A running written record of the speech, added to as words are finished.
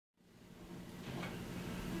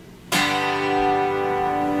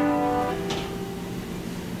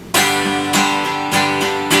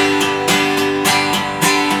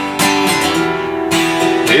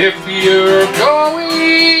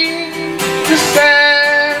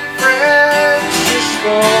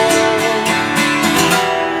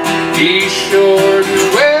sure to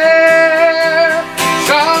wear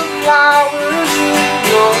some flowers in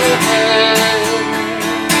your hair.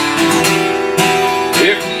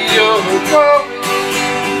 If you're going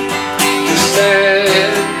to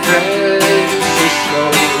San Francisco,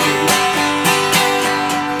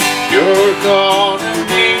 you're gonna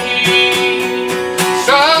meet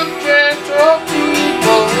some gentle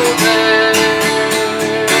people there.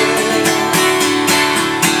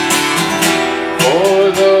 For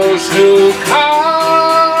those who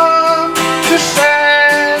come to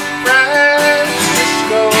San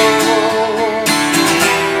Francisco,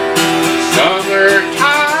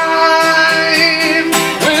 summertime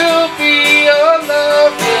will be a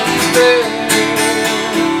lovely day.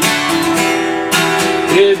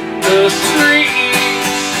 In the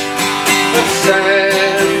streets of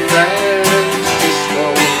San Francisco,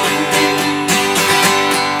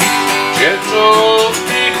 gentle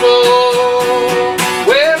people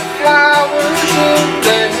with flowers in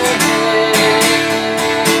their hair.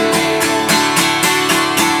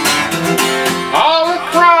 All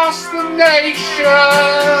across the nation,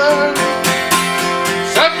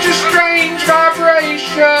 such a strange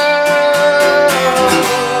vibration.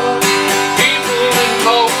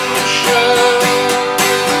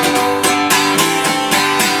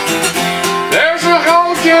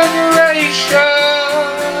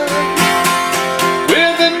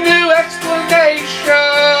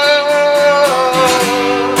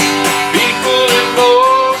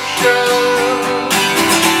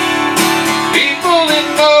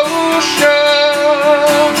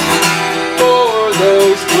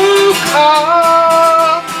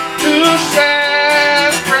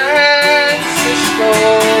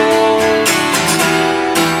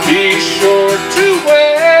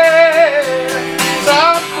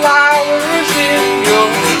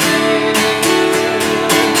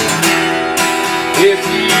 If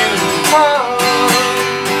you come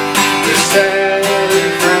to San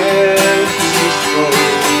Francisco,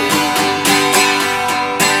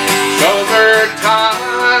 summertime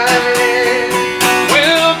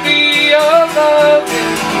will be a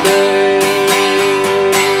loving day.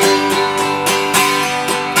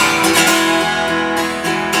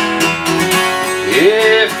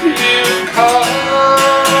 If you come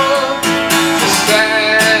to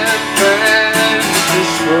San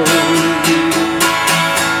Francisco,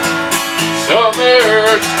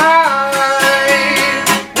 summertime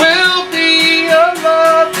will be a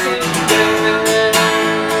lovely day.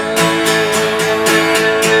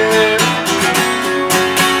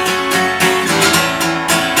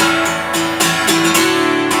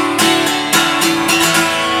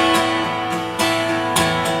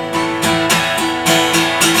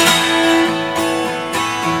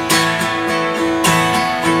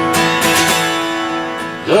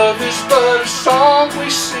 Love is but a song we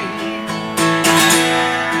sing,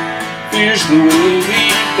 here's the way we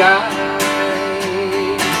die.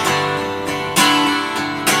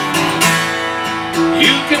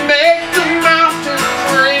 You can make the mountains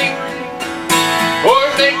ring or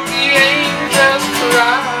make the angels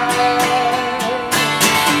cry.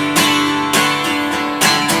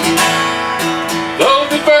 Though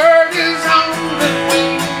the bird is on the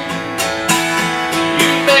wing,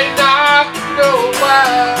 you may not know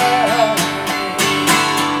why.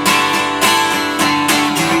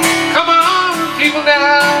 People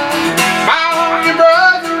now, smile on your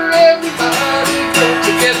brother, everybody get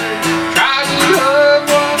together, try to love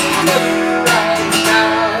one another right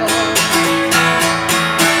now.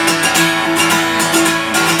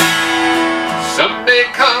 Some may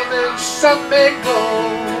come and some may go,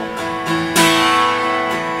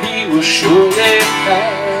 he will surely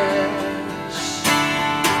pass.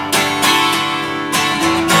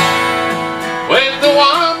 When the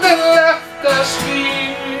one that left us here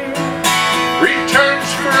returns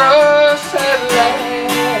for us at last,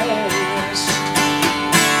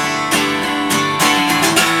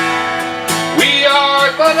 we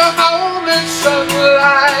are but a moment's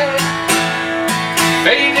sunlight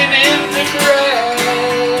fading in the grass.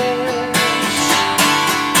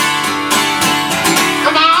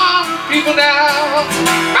 Come on, people now,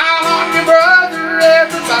 smile on your brother,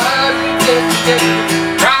 everybody get together,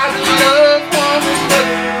 try to love one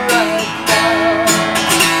another right now.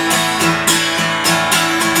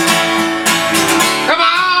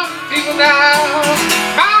 Now,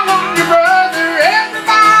 smile on your brother,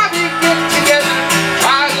 everybody get together,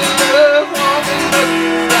 try to love one another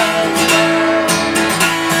right now.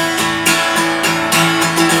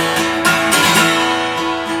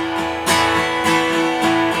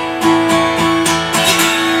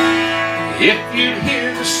 If you hear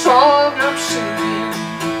the song I'm singing,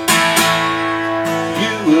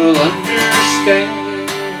 you will understand. stand.